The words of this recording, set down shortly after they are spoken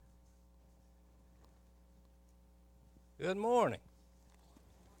Good morning.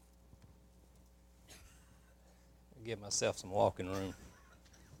 I'll give myself some walking room.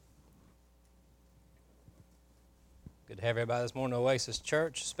 Good to have everybody this morning at Oasis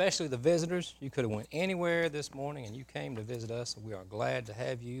Church, especially the visitors. You could have went anywhere this morning and you came to visit us, and we are glad to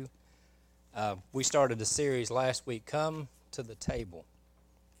have you. We started a series last week, Come to the Table.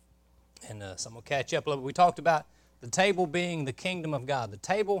 And so I'm going to catch up a little bit. We talked about the table being the kingdom of God. The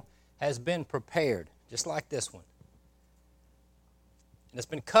table has been prepared, just like this one. And it's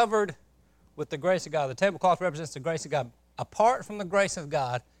been covered with the grace of God. The tablecloth represents the grace of God. Apart from the grace of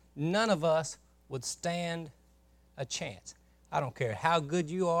God, none of us would stand a chance. I don't care how good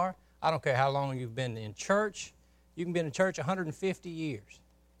you are. I don't care how long you've been in church. You can be in church 150 years.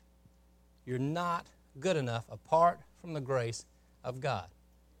 You're not good enough apart from the grace of God.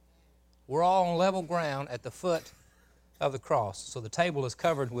 We're all on level ground at the foot of the cross. So the table is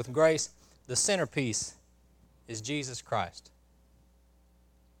covered with grace. The centerpiece is Jesus Christ.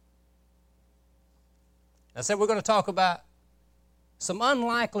 I said we're going to talk about some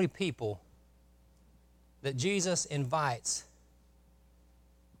unlikely people that Jesus invites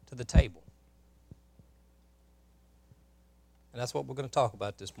to the table. And that's what we're going to talk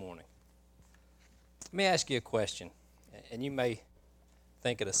about this morning. Let me ask you a question, and you may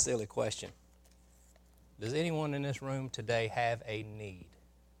think it a silly question. Does anyone in this room today have a need?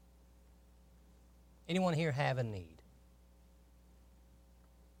 Anyone here have a need?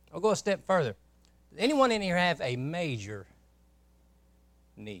 I'll go a step further. Does anyone in here have a major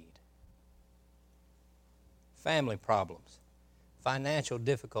need? Family problems, financial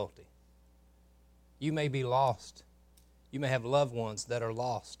difficulty. You may be lost. You may have loved ones that are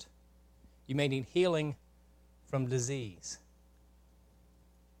lost. You may need healing from disease.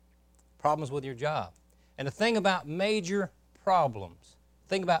 Problems with your job. And the thing about major problems,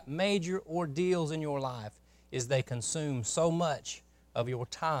 the thing about major ordeals in your life is they consume so much of your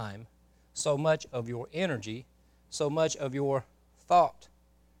time, so much of your energy, so much of your thought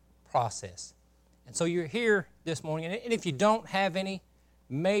process. And so you're here this morning, and if you don't have any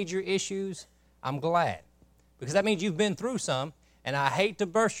major issues, I'm glad. Because that means you've been through some, and I hate to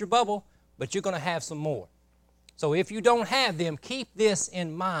burst your bubble, but you're going to have some more. So if you don't have them, keep this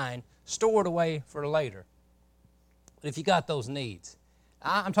in mind, store it away for later. But if you got those needs,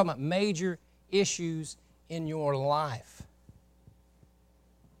 I'm talking about major issues in your life.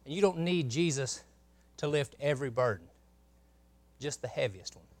 And you don't need Jesus to lift every burden, just the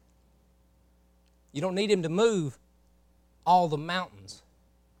heaviest one. You don't need him to move all the mountains,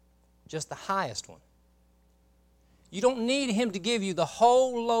 just the highest one. You don't need him to give you the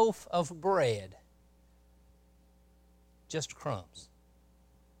whole loaf of bread, just crumbs.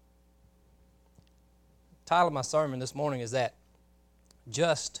 The title of my sermon this morning is that,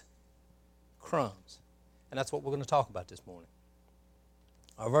 just crumbs. And that's what we're going to talk about this morning.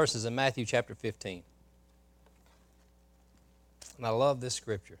 Our verse is in Matthew chapter 15. And I love this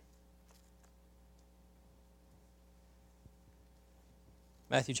scripture.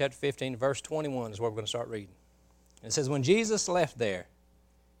 Matthew chapter 15, verse 21 is where we're going to start reading. It says, when Jesus left there,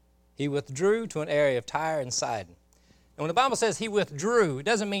 he withdrew to an area of Tyre and Sidon. And when the Bible says he withdrew, it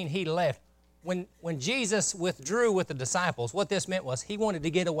doesn't mean he left. When Jesus withdrew with the disciples, what this meant was he wanted to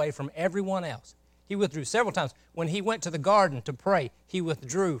get away from everyone else. He withdrew several times. When he went to the garden to pray, he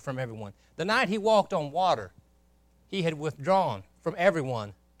withdrew from everyone. The night he walked on water, he had withdrawn from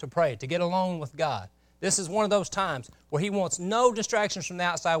everyone to pray, to get alone with God. This is one of those times where he wants no distractions from the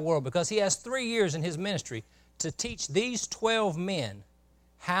outside world because he has 3 years in his ministry to teach these 12 men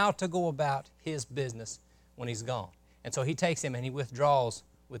how to go about his business when he's gone. And so he takes them and he withdraws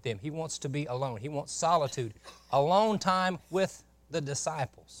with them. He wants to be alone. He wants solitude, alone time with the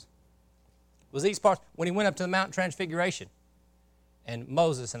disciples. It was these parts when he went up to the Mount Transfiguration and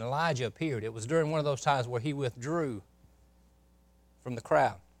Moses and Elijah appeared. It was during one of those times where he withdrew from the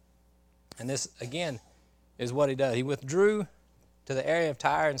crowd. And this, again, is what he does. He withdrew to the area of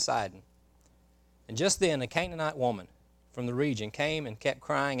Tyre and Sidon. And just then a Canaanite woman from the region came and kept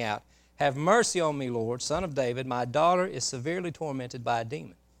crying out, have mercy on me, Lord, Son of David. My daughter is severely tormented by a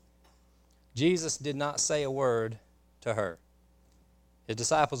demon. Jesus did not say a word to her. His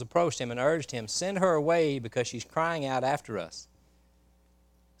disciples approached him and urged him, send her away because she's crying out after us.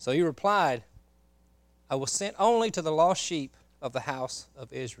 So he replied, I was sent only to the lost sheep of the house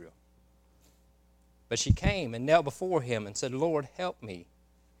of Israel. But she came and knelt before him and said, Lord, help me.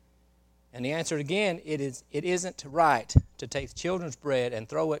 And he answered again, it isn't right to take the children's bread and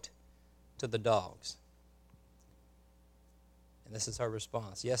throw it to the dogs. And this is her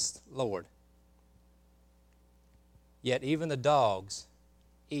response, yes, Lord. Yet even the dogs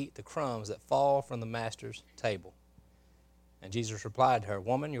eat the crumbs that fall from the master's table. And Jesus replied to her,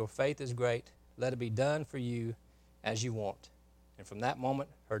 "Woman, your faith is great. Let it be done for you as you want." And from that moment,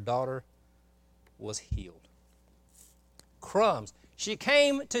 her daughter was healed. Crumbs. She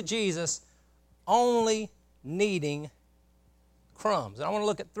came to Jesus only needing crumbs. And I want to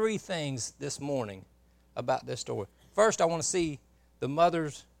look at three things this morning about this story. First, I want to see the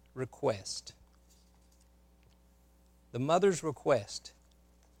mother's request. The mother's request.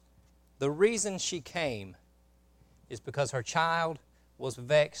 The reason she came is because her child was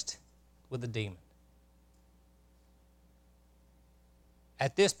vexed with a demon.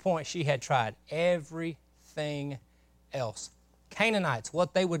 At this point, she had tried everything else. Canaanites,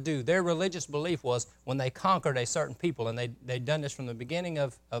 what they would do, their religious belief was when they conquered a certain people, and they'd done this from the beginning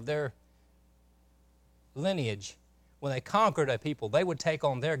of their lineage, when they conquered a people, they would take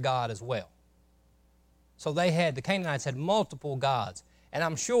on their god as well. So the Canaanites had multiple gods. And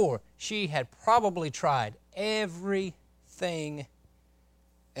I'm sure she had probably tried everything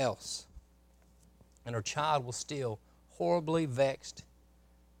else. And her child was still horribly vexed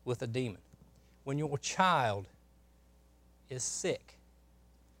with a demon. When your child is sick,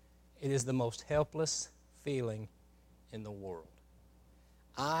 it is the most helpless feeling in the world.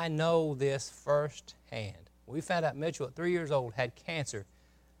 I know this firsthand. We found out Mitchell at 3 years old had cancer.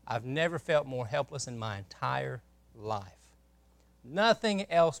 I've never felt more helpless in my entire life. Nothing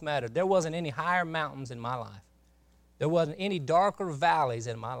else mattered. There wasn't any higher mountains in my life. There wasn't any darker valleys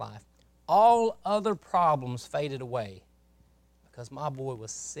in my life. All other problems faded away because my boy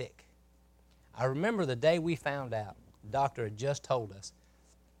was sick. I remember the day we found out. The doctor had just told us.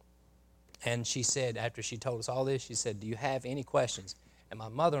 And she said, after she told us all this, she said, "Do you have any questions?" And my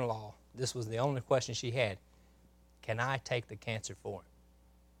mother-in-law, this was the only question she had. "Can I take the cancer for him?"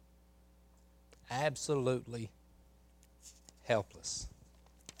 Absolutely helpless.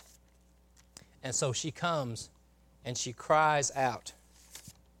 And so she comes and she cries out.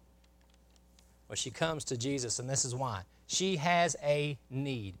 Well, she comes to Jesus, and this is why. She has a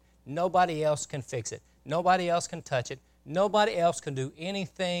need. Nobody else can fix it. Nobody else can touch it. Nobody else can do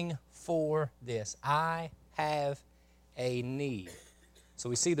anything for this. I have a need. So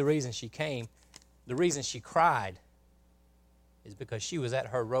we see the reason she came. The reason she cried is because she was at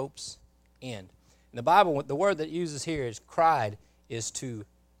her rope's end. In the Bible, the word that uses here is cried, is to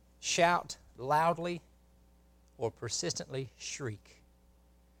shout loudly or persistently shriek.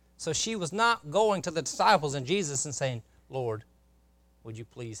 So she was not going to the disciples and Jesus and saying, "Lord, would you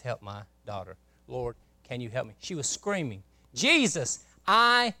please help my daughter? Lord, can you help me?" She was screaming, "Jesus,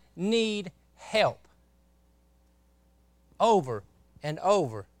 I need help." Over and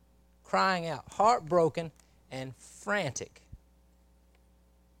over, crying out, heartbroken and frantic.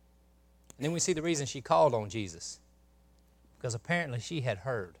 And then we see the reason she called on Jesus. Because apparently she had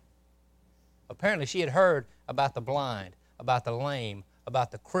heard. Apparently she had heard about the blind, about the lame, about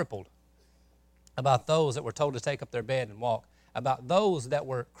the crippled, about those that were told to take up their bed and walk, about those that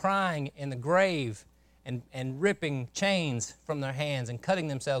were crying in the grave and ripping chains from their hands and cutting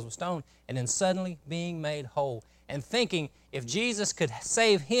themselves with stone, and then suddenly being made whole. And thinking, if Jesus could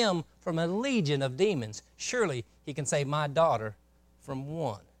save him from a legion of demons, surely he can save my daughter from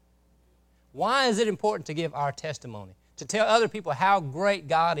one. Why is it important to give our testimony? To tell other people how great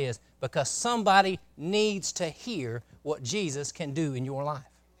God is, because somebody needs to hear what Jesus can do in your life.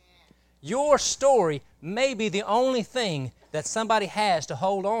 Your story may be the only thing that somebody has to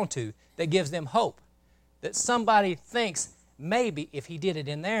hold on to that gives them hope. That somebody thinks, maybe if he did it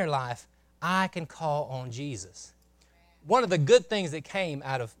in their life, I can call on Jesus. One of the good things that came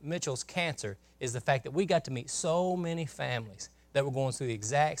out of Mitchell's cancer is the fact that we got to meet so many families that were going through the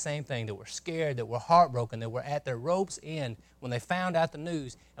exact same thing, that were scared, that were heartbroken, that were at their rope's end when they found out the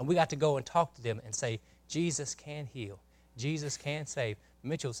news, and we got to go and talk to them and say, Jesus can heal. Jesus can save.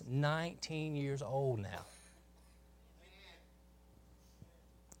 Mitchell's 19 years old now.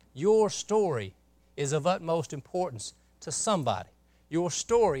 Your story is of utmost importance to somebody. Your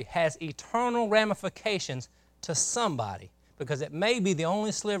story has eternal ramifications to somebody, because it may be the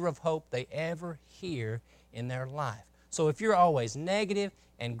only sliver of hope they ever hear in their life. So if you're always negative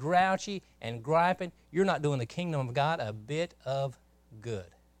and grouchy and griping, you're not doing the kingdom of God a bit of good.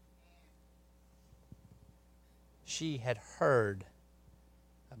 She had heard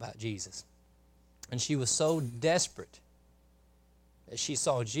about Jesus, and she was so desperate that she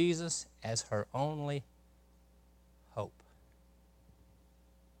saw Jesus as her only hope.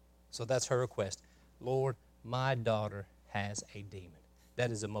 So that's her request. Lord, my daughter has a demon. That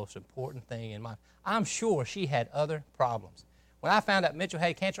is the most important thing in my life. I'm sure she had other problems. When I found out Mitchell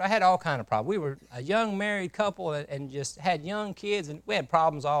had cancer, I had all kinds of problems. We were a young married couple and just had young kids, and we had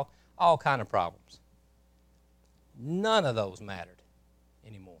problems, all kind of problems. None of those mattered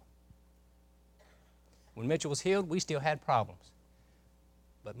anymore. When Mitchell was healed, we still had problems.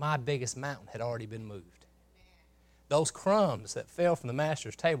 But my biggest mountain had already been moved. Those crumbs that fell from the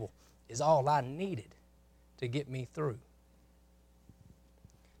master's table is all I needed to get me through.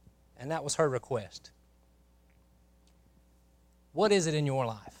 And that was her request. What is it in your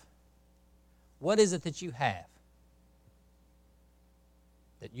life? What is it that you have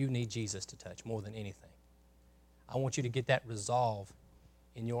that you need Jesus to touch more than anything? I want you to get that resolve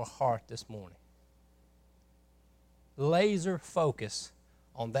in your heart this morning. Laser focus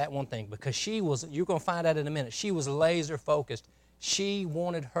on that one thing, because you're going to find out in a minute, she was laser focused. She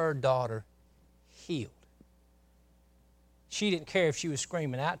wanted her daughter healed. She didn't care if she was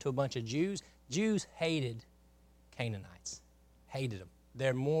screaming out to a bunch of Jews. Jews hated Canaanites, hated them,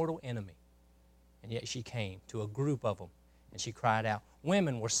 their mortal enemy. And yet she came to a group of them and she cried out.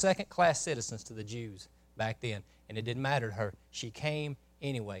 Women were second-class citizens to the Jews back then, and it didn't matter to her. She came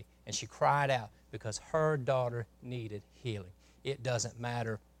anyway, and she cried out because her daughter needed healing. It doesn't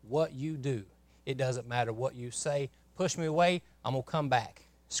matter what you do. It doesn't matter what you say. Push me away, I'm going to come back.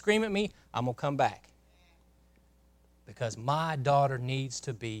 Scream at me, I'm going to come back. Because my daughter needs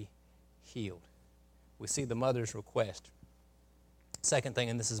to be healed. We see the mother's request. Second thing,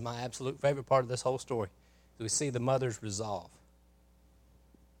 and this is my absolute favorite part of this whole story, we see the mother's resolve.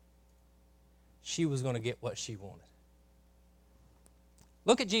 She was going to get what she wanted.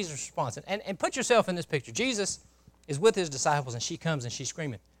 Look at Jesus' response. And put yourself in this picture. Jesus is with his disciples, and she comes and she's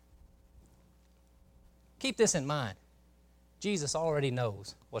screaming. Keep this in mind. Jesus already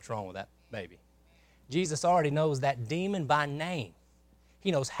knows what's wrong with that baby. Jesus already knows that demon by name.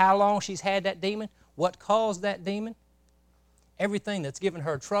 He knows how long she's had that demon, what caused that demon, everything that's given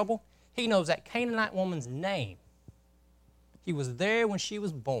her trouble. He knows that Canaanite woman's name. He was there when she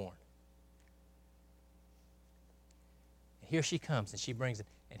was born. And here she comes, and she brings it.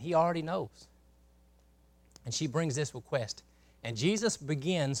 And he already knows. And she brings this request. And Jesus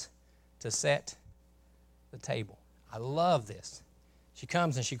begins to set the table. I love this. She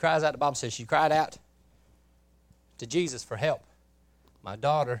comes and she cries out. The Bible says she cried out to Jesus for help. My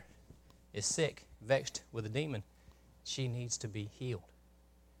daughter is sick, vexed with a demon. She needs to be healed.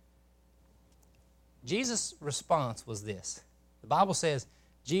 Jesus' response was this. The Bible says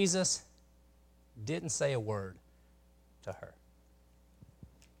Jesus didn't say a word to her.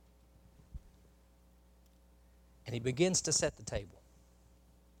 And he begins to set the table.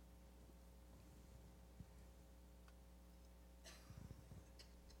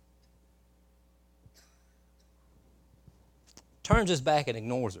 Turns his back and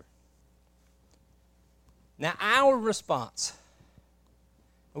ignores her. Now, our response,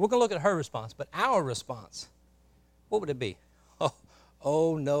 and we're going to look at her response, but our response, what would it be?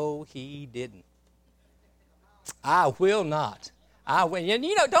 Oh no, he didn't. I will not. I will.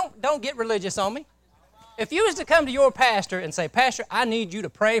 You know, don't get religious on me. If you was to come to your pastor and say, Pastor, I need you to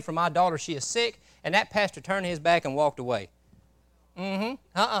pray for my daughter, she is sick, and that pastor turned his back and walked away.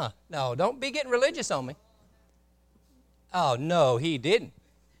 No, don't be getting religious on me. Oh, no, he didn't.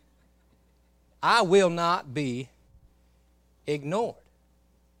 I will not be ignored.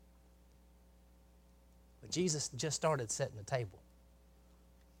 But Jesus just started setting the table.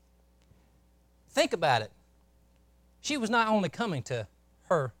 Think about it. She was not only coming to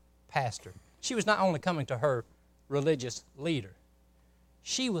her pastor. She was not only coming to her religious leader.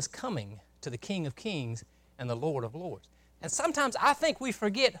 She was coming to the King of Kings and the Lord of Lords. And sometimes I think we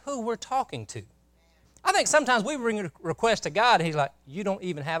forget who we're talking to. I think sometimes we bring a request to God and he's like, you don't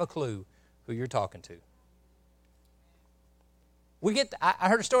even have a clue who you're talking to. I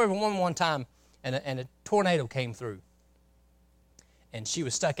heard a story of a woman one time and a tornado came through. And she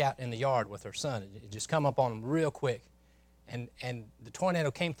was stuck out in the yard with her son. It just come up on them real quick. And the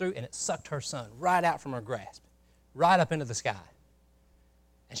tornado came through and it sucked her son right out from her grasp, right up into the sky.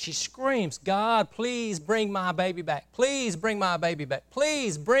 And she screams, God, please bring my baby back. Please bring my baby back.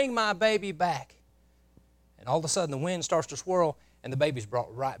 Please bring my baby back. And all of a sudden the wind starts to swirl and the baby's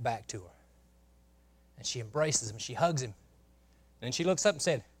brought right back to her. And she embraces him, she hugs him. And then she looks up and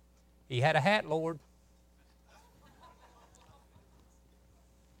said, he had a hat, Lord.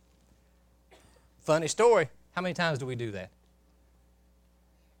 Funny story. How many times do we do that?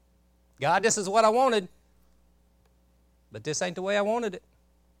 God, this is what I wanted, but this ain't the way I wanted it.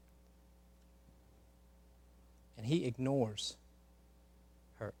 And he ignores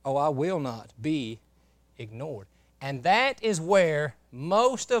her. Oh, I will not be ignored. And that is where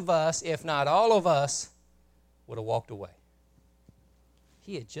most of us, if not all of us, would have walked away.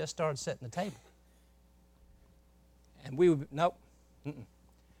 He had just started setting the table. And we would, nope.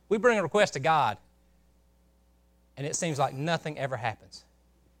 We bring a request to God. and it seems like nothing ever happens.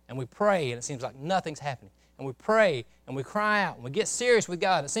 And we pray, and it seems like nothing's happening. And we pray, and we cry out, and we get serious with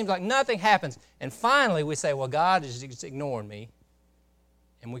God, and it seems like nothing happens. And finally, we say, well, God is just ignoring me,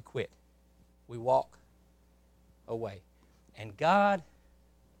 and we quit. We walk away. And God,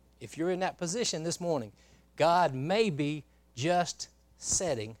 if you're in that position this morning, God may be just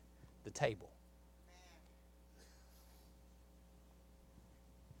setting the table.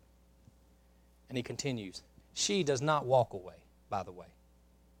 And he continues. She does not walk away, by the way.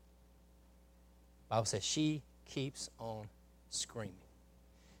 The Bible says she keeps on screaming.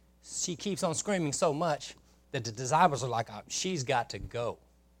 She keeps on screaming so much that the disciples are like, she's got to go.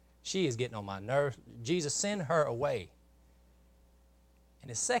 She is getting on my nerves. Jesus, send her away. And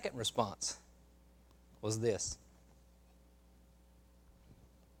his second response was this.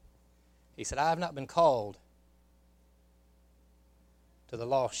 He said, I have not been called to the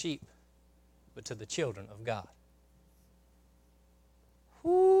lost sheep, but to the children of God.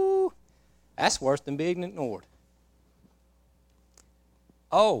 Whoo! That's worse than being ignored.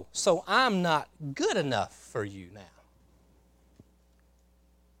 Oh, so I'm not good enough for you now.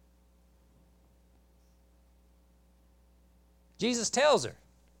 Jesus tells her,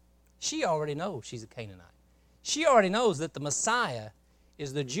 she already knows she's a Canaanite. She already knows that the Messiah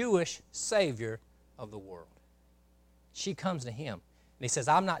is the Jewish Savior of the world. She comes to him, and he says,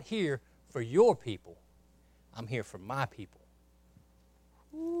 I'm not here for your people. I'm here for my people.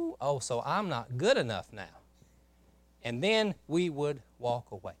 Ooh, oh, so I'm not good enough now. And then we would walk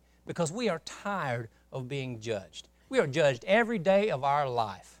away because we are tired of being judged. We are judged every day of our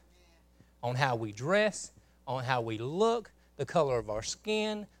life on how we dress, on how we look, the color of our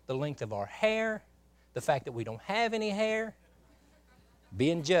skin, the length of our hair, the fact that we don't have any hair,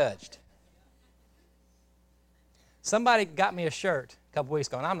 being judged. Somebody got me a shirt a couple weeks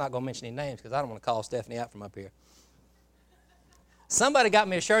ago, and I'm not going to mention any names because I don't want to call Stephanie out from up here. Somebody got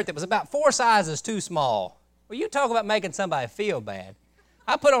me a shirt that was about 4 sizes too small. Well, you talk about making somebody feel bad.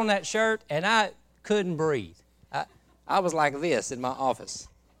 I put on that shirt, and I couldn't breathe. I was like this in my office.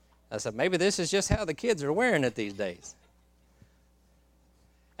 I said, maybe this is just how the kids are wearing it these days.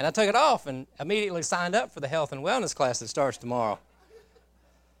 And I took it off and immediately signed up for the health and wellness class that starts tomorrow.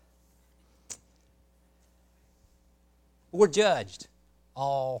 We're judged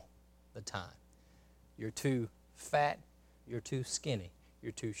all the time. You're too fat, you're too skinny,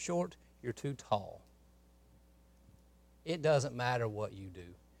 you're too short, you're too tall. It doesn't matter what you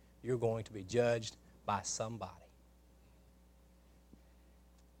do. You're going to be judged by somebody.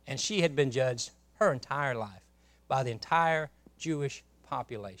 And she had been judged her entire life by the entire Jewish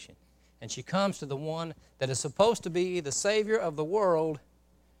population. And she comes to the one that is supposed to be the Savior of the world.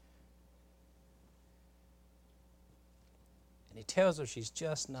 And he tells her she's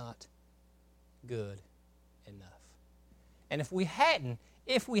just not good enough. And if we had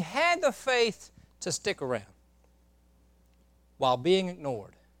the faith to stick around while being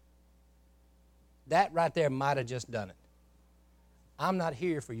ignored, that right there might have just done it. I'm not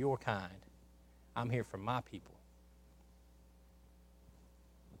here for your kind. I'm here for my people.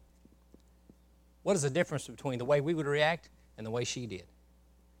 What is the difference between the way we would react and the way she did?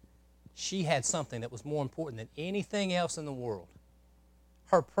 She had something that was more important than anything else in the world.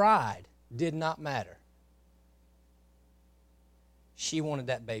 Her pride did not matter. She wanted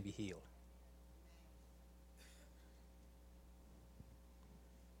that baby healed.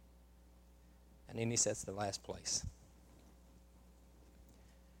 And then he sets the last place.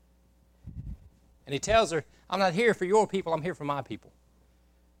 And he tells her, I'm not here for your people, I'm here for my people.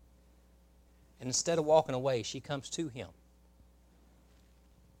 And instead of walking away, she comes to him.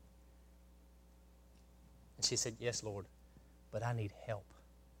 And she said, yes, Lord, but I need help.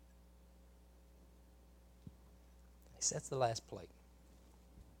 He sets the last plate.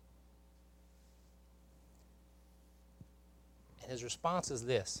 And his response is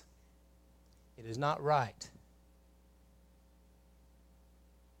this: it is not right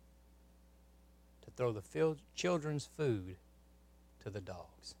to throw the children's food to the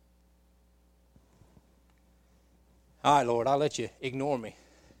dogs. All right, Lord, I'll let you ignore me.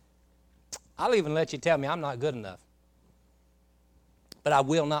 I'll even let you tell me I'm not good enough. But I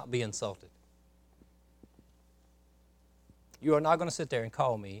will not be insulted. You are not going to sit there and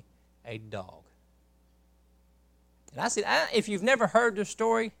call me a dog. And I said, if you've never heard this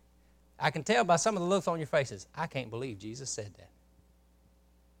story, I can tell by some of the looks on your faces, I can't believe Jesus said that.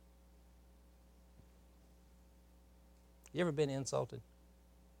 You ever been insulted?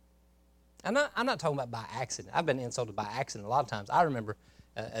 I'm not talking about by accident. I've been insulted by accident a lot of times. I remember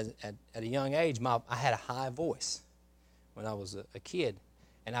at a young age, I had a high voice when I was a kid,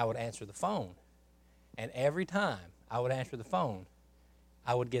 and I would answer the phone. And every time I would answer the phone,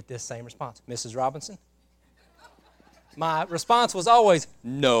 I would get this same response. Mrs. Robinson? My response was always,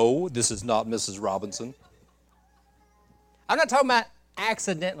 no, this is not Mrs. Robinson. I'm not talking about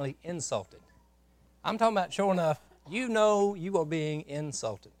accidentally insulted. I'm talking about sure enough, you know you are being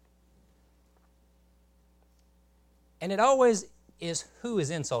insulted. And it always is who is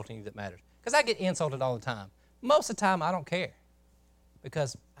insulting you that matters. Because I get insulted all the time. Most of the time, I don't care.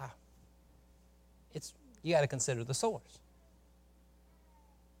 Because you got to consider the source.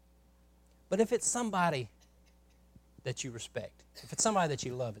 But if it's somebody that you respect, if it's somebody that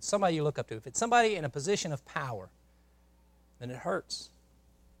you love, it's somebody you look up to, if it's somebody in a position of power, then it hurts.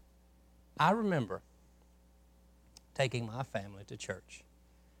 I remember taking my family to church.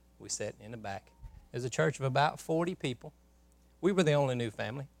 We sat in the back. There's a church of about 40 people. We were the only new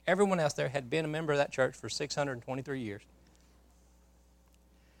family. Everyone else there had been a member of that church for 623 years.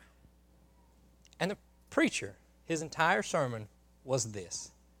 And the preacher, his entire sermon was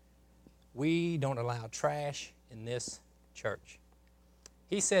this: we don't allow trash in this church.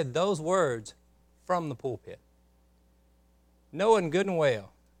 He said those words from the pulpit, knowing good and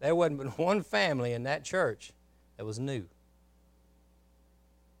well there wasn't but one family in that church that was new.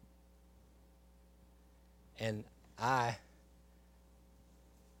 And I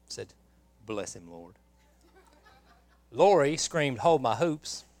said, bless him, Lord. Lori screamed, hold my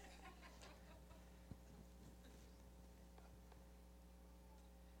hoops.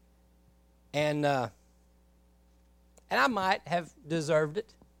 And I might have deserved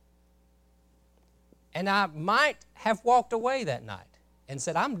it. And I might have walked away that night and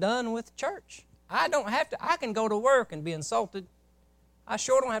said, I'm done with church. I don't have to. I can go to work and be insulted. I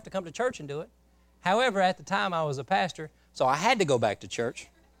sure don't have to come to church and do it. However, at the time I was a pastor, so I had to go back to church.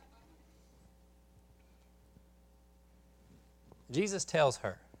 Jesus tells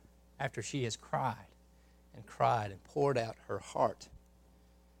her, after she has cried and poured out her heart,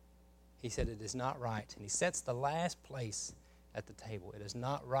 he said, it is not right. And he sets the last place at the table. It is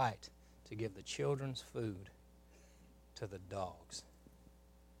not right to give the children's food to the dogs.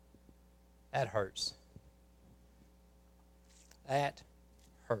 That hurts. That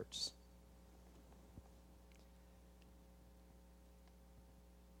hurts.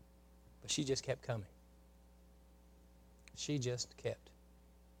 But she just kept coming. She just kept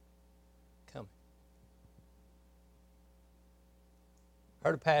coming. I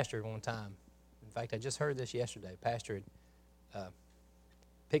heard a pastor one time. In fact, I just heard this yesterday. A pastor had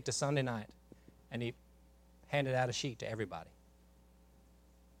picked a Sunday night, and he handed out a sheet to everybody.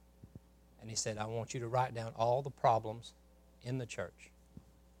 And he said, I want you to write down all the problems in the church.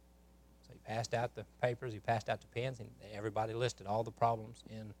 So he passed out the papers, he passed out the pens, and everybody listed all the problems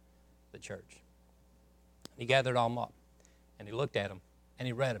in the church. He gathered all them up, and he looked at them, and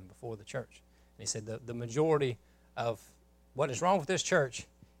he read them before the church. And he said, the majority of what is wrong with this church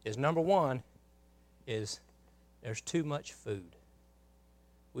is, number one, is there's too much food.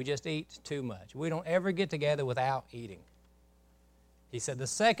 We just eat too much. We don't ever get together without eating. He said the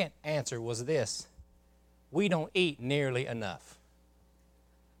second answer was this: we don't eat nearly enough.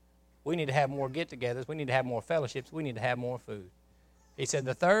 We need to have more get-togethers. We need to have more fellowships. We need to have more food. He said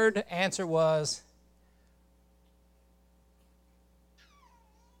the third answer was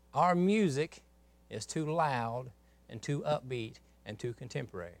our music is too loud and too upbeat and too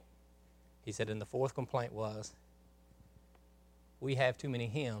contemporary. He said, and the fourth complaint was we have too many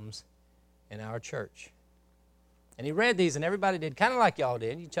hymns in our church. And he read these, and everybody did, kind of like y'all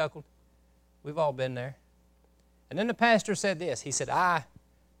did. You chuckled. We've all been there. And then the pastor said this. He said, I'm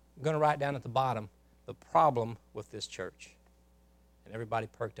going to write down at the bottom the problem with this church. And everybody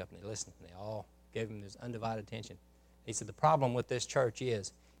perked up, and they listened, and they all gave him this undivided attention. He said, the problem with this church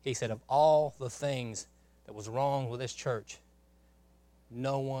is, he said, of all the things that was wrong with this church,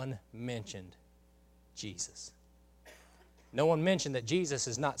 no one mentioned Jesus. No one mentioned that Jesus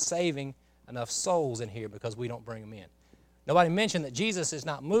is not saving enough souls in here because we don't bring them in. Nobody mentioned that Jesus is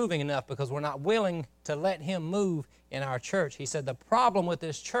not moving enough because we're not willing to let him move in our church. He said the problem with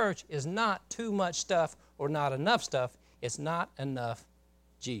this church is not too much stuff or not enough stuff. It's not enough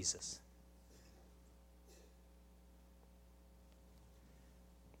Jesus.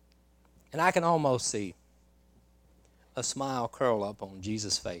 And I can almost see a smile curl up on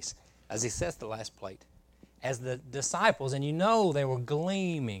Jesus' face as he sets the last plate. As the disciples, and you know they were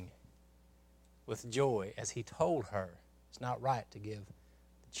gleaming with joy as he told her it's not right to give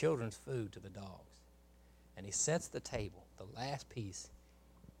the children's food to the dogs. And he sets the table, the last piece.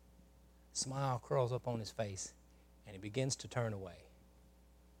 Smile curls up on his face, and he begins to turn away.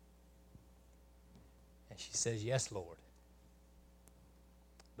 And she says, yes, Lord.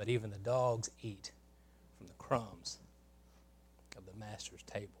 But even the dogs eat from the crumbs of the master's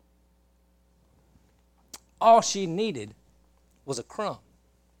table. All she needed was a crumb.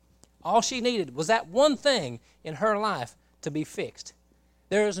 All she needed was that one thing in her life to be fixed.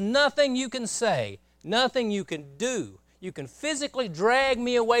 There is nothing you can say, nothing you can do. You can physically drag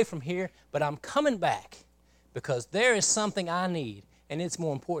me away from here, but I'm coming back because there is something I need, and it's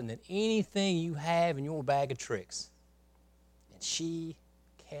more important than anything you have in your bag of tricks. And she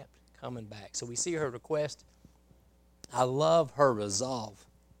kept coming back. So we see her request. I love her resolve.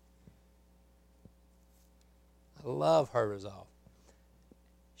 I love her resolve.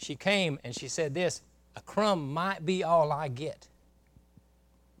 She came and she said this, a crumb might be all I get.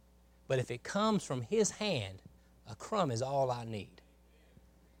 But if it comes from his hand, a crumb is all I need.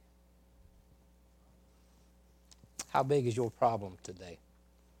 How big is your problem today?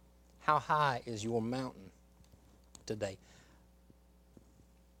 How high is your mountain today?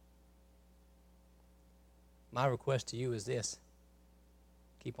 My request to you is this.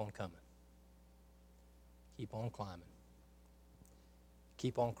 Keep on coming. Keep on climbing.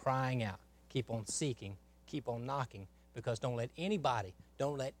 Keep on crying out. Keep on seeking. Keep on knocking. Because don't let anybody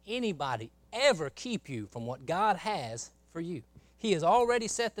ever keep you from what God has for you. He has already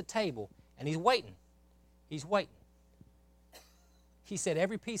set the table, and he's waiting. He's waiting. He set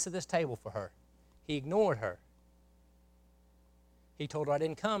every piece of this table for her. He ignored her. He told her, I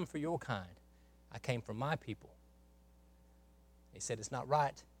didn't come for your kind. I came for my people. He said, it's not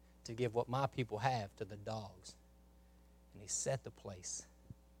right to give what my people have to the dogs. And he set the place.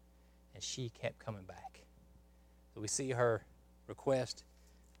 And she kept coming back. So we see her request.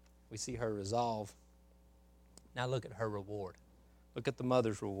 We see her resolve. Now look at her reward. Look at the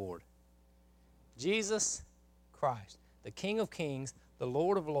mother's reward. Jesus Christ, the King of Kings, the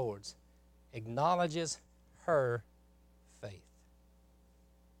Lord of Lords, acknowledges her faith.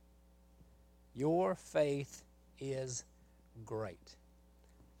 Your faith is great.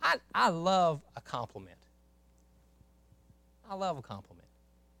 I love a compliment. I love a compliment.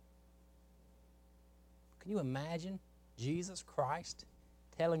 Can you imagine Jesus Christ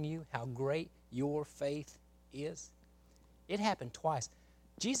telling you how great your faith is? It happened twice.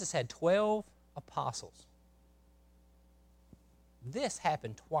 Jesus had 12 apostles. This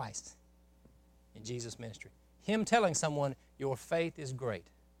happened twice in Jesus' ministry. Him telling someone, your faith is great.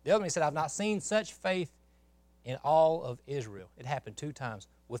 The other one, he said, I've not seen such faith in all of Israel. It happened 2 times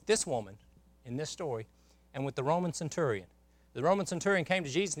with this woman in this story and with the Roman centurion. The Roman centurion came to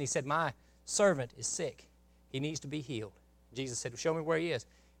Jesus and he said, my servant is sick. He needs to be healed. Jesus said, show me where he is.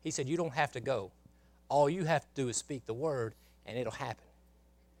 He said, you don't have to go. All you have to do is speak the word and it'll happen.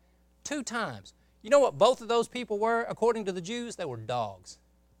 2 times. You know what both of those people were, according to the Jews? They were dogs.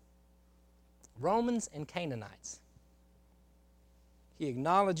 Romans and Canaanites. He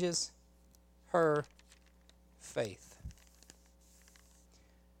acknowledges her faith.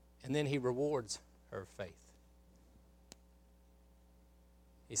 And then he rewards her faith.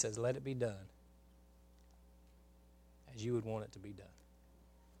 He says, let it be done as you would want it to be done.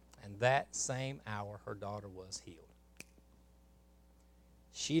 And that same hour, her daughter was healed.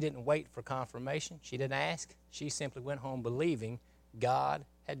 She didn't wait for confirmation. She didn't ask. She simply went home believing God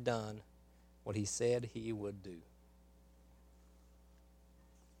had done what he said he would do.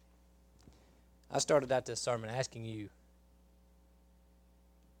 I started out this sermon asking you,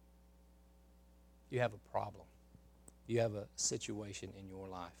 do you have a problem? Do you have a situation in your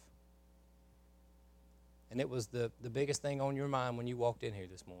life? And it was the biggest thing on your mind when you walked in here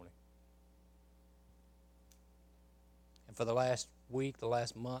this morning. And for the last week, the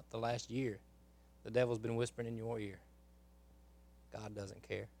last month, the last year, the devil's been whispering in your ear, God doesn't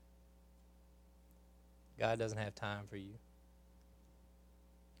care. God doesn't have time for you.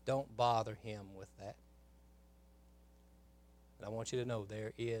 Don't bother him with that. And I want you to know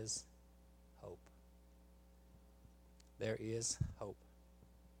there is hope. There is hope.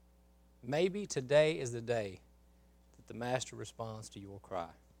 Maybe today is the day that the Master responds to your cry.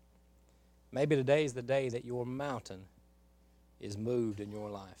 Maybe today is the day that your mountain is moved in your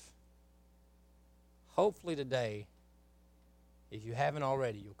life. Hopefully today, if you haven't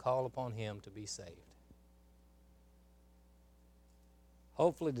already, you'll call upon him to be saved.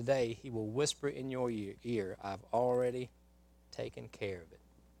 Hopefully today, he will whisper in your ear, I've already taken care of it.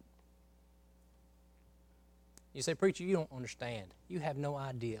 You say, preacher, you don't understand. You have no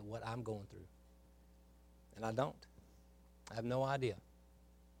idea what I'm going through. And I don't. I have no idea.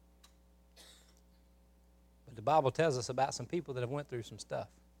 But the Bible tells us about some people that have went through some stuff.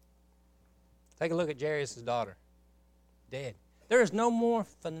 Take a look at Jairus' daughter. Dead. There is no more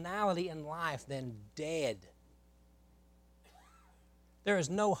finality in life than dead. There is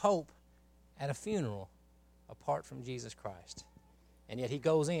no hope at a funeral apart from Jesus Christ. And yet he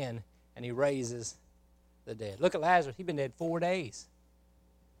goes in and he raises the dead. Look at Lazarus. He'd been dead 4 days.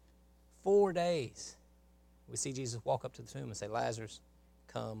 4 days. We see Jesus walk up to the tomb and say, Lazarus,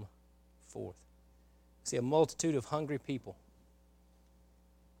 come forth. We see a multitude of hungry people.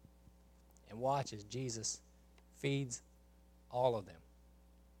 And watch as Jesus feeds all of them.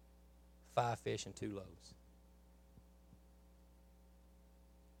 5 fish and 2 loaves.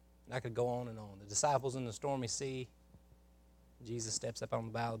 And I could go on and on. The disciples in the stormy sea, Jesus steps up on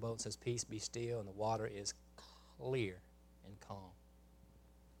the bow of the boat and says, peace, be still, and the water is clear and calm.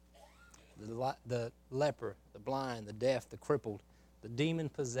 The leper, the blind, the deaf, the crippled, the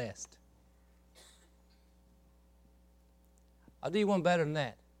demon-possessed. I'll do you one better than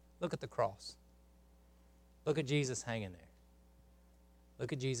that. Look at the cross. Look at Jesus hanging there.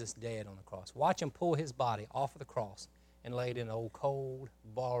 Look at Jesus dead on the cross. Watch him pull his body off of the cross and lay it in an old, cold,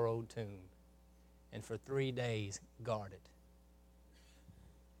 borrowed tomb. And for 3 days, guard it.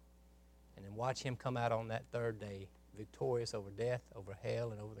 And then watch him come out on that 3rd day, victorious over death, over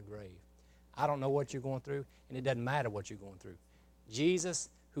hell, and over the grave. I don't know what you're going through, and it doesn't matter what you're going through. Jesus,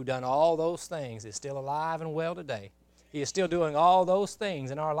 who done all those things, is still alive and well today. He is still doing all those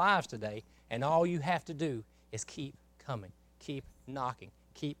things in our lives today, and all you have to do is keep coming, keep knocking,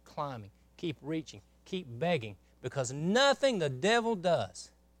 keep climbing, keep reaching, keep begging, because nothing the devil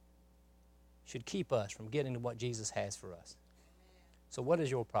does should keep us from getting to what Jesus has for us. So what is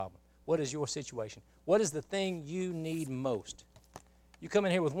your problem? What is your situation? What is the thing you need most? You come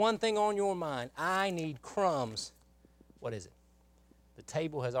in here with one thing on your mind. I need crumbs. What is it? The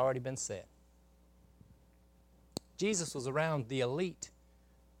table has already been set. Jesus was around the elite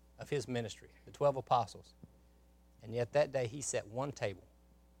of his ministry, the 12 apostles. And yet that day he set one table.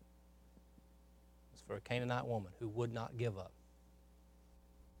 It was for a Canaanite woman who would not give up.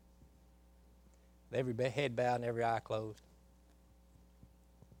 With every head bowed and every eye closed.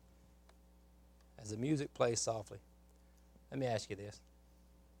 As the music plays softly, let me ask you this.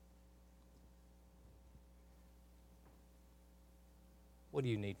 What do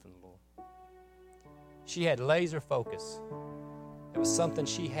you need from the Lord? She had laser focus. It was something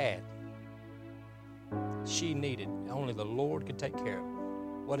she had. She needed. Only the Lord could take care of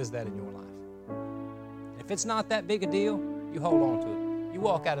it. What is that in your life? If it's not that big a deal, you hold on to it. You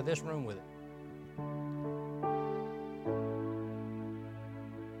walk out of this room with it.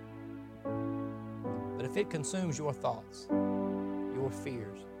 But if it consumes your thoughts, your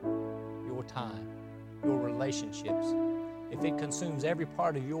fears, your time, your relationships, if it consumes every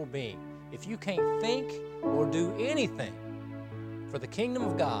part of your being, if you can't think or do anything for the kingdom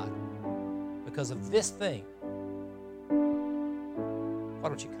of God because of this thing, why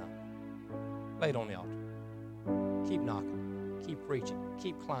don't you come? Lay it on the altar. Keep knocking. Keep preaching.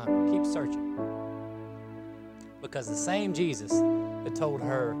 Keep climbing. Keep searching. Because the same Jesus that told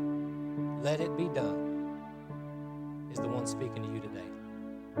her, let it be done, is the one speaking to you today.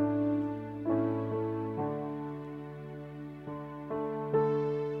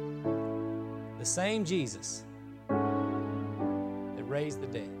 The same Jesus that raised the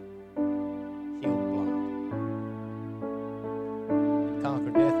dead, healed the blind, and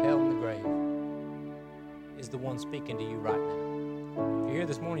conquered death, hell, and the grave, is the one speaking to you right now. If you're here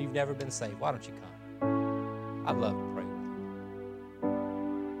this morning, you've never been saved, why don't you come? I'd love to pray with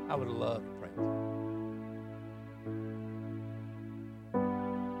you. I would love to pray with you.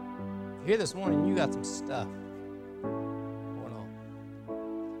 If you're here this morning and you got some stuff going on,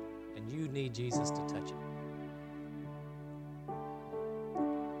 and you need Jesus to touch it,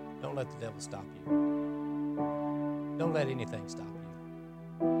 don't let the devil stop you. Don't let anything stop you.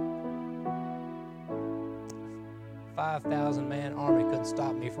 5,000-man army couldn't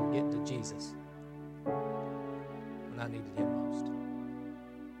stop me from getting to Jesus when I needed him most.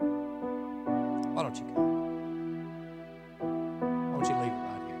 Why don't you come? Why don't you leave it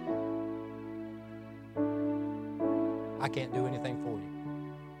right here? I can't do anything for you.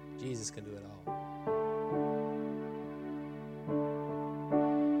 Jesus can do it all.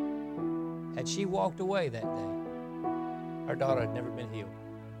 Had she walked away that day, her daughter had never been healed.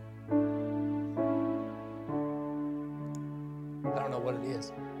 I don't know what it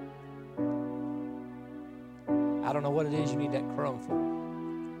is. I don't know what it is you need that crumb for.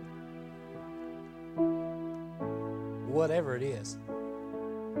 Whatever it is,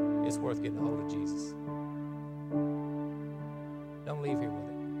 it's worth getting a hold of Jesus. Don't leave here with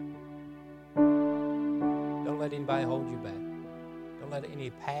it. Don't let anybody hold you back. Don't let any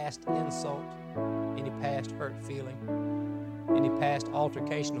past insult, any past hurt feeling, any past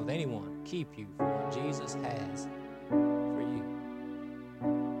altercation with anyone keep you from what Jesus has for you.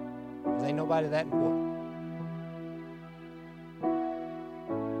 Because ain't nobody that important.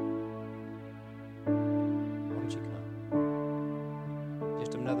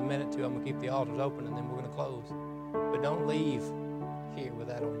 altars open, and then we're going to close. But don't leave here with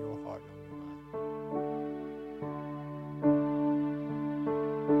that on your heart and on your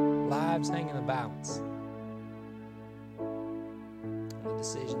mind. Lives hang in the balance on the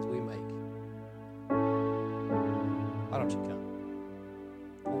decisions we make. Why don't you come?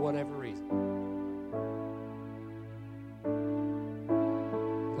 For whatever reason. If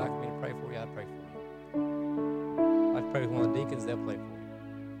you'd like me to pray for you, I'd pray for you. I'd like to pray with one of the deacons, they'll pray for you.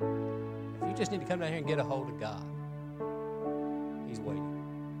 If you just need to come down here and get a hold of God, He's waiting.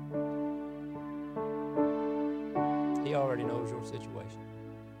 He already knows your situation.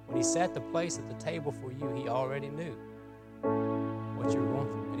 When He set the place at the table for you, He already knew what you were going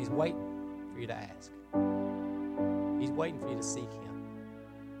through. And He's waiting for you to ask. He's waiting for you to seek Him,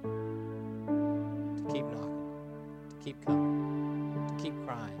 to keep knocking, to keep coming, to keep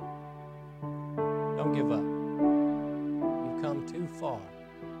crying. Don't give up. You've come too far.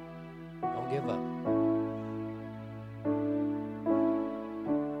 Don't give up.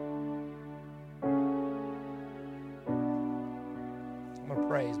 I'm going to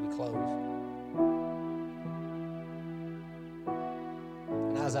pray as we close.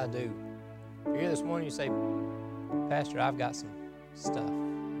 And as I do, if you're here this morning, you say, Pastor, I've got some stuff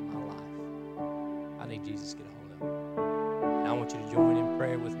in my life I need Jesus to get a hold of. And I want you to join in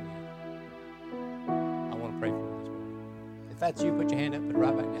prayer with me. I want to pray for you this morning. If that's you, put your hand up, put it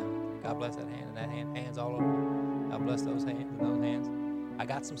right back down. God bless that hand and that hand. Hands all over. God bless those hands and those hands. I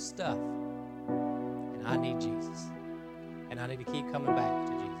got some stuff, and I need Jesus. And I need to keep coming back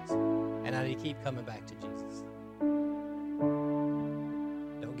to Jesus. And I need to keep coming back to Jesus.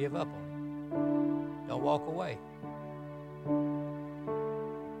 Don't give up on Him. Don't walk away.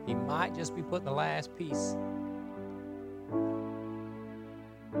 He might just be putting the last piece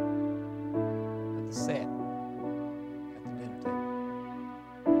of the set at the dinner table.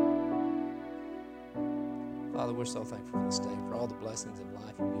 Father, we're so thankful for this day, for all the blessings of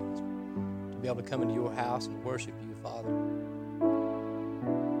life you've given us, to be able to come into your house and worship you, Father.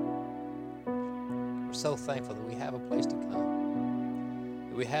 We're so thankful that we have a place to come,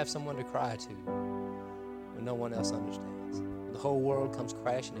 that we have someone to cry to when no one else understands. When the whole world comes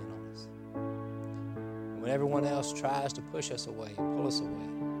crashing in on us. And when everyone else tries to push us away and pull us away,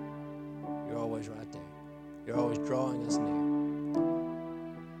 you're always right there. You're always drawing us near.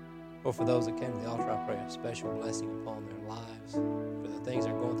 Or for those that came to the altar, I pray a special blessing upon their lives. For the things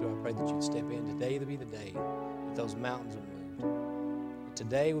they're going through, I pray that you'd step in. Today will be the day that those mountains are moved. That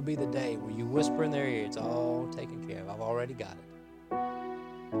today will be the day where you whisper in their ear, it's all taken care of. I've already got it.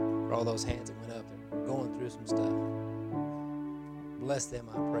 For all those hands that went up and going through some stuff. Bless them,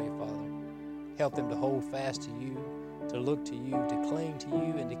 I pray, Father. Help them to hold fast to you, to look to you, to cling to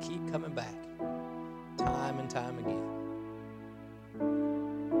you, and to keep coming back time and time again.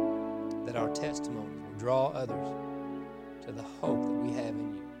 That our testimonies will draw others to the hope that we have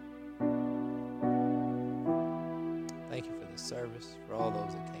in you. Thank you for this service, for all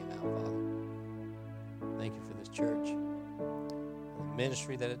those that came out, Father. Thank you for this church and the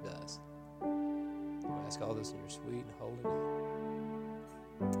ministry that it does. We ask all this in your sweet and holy name.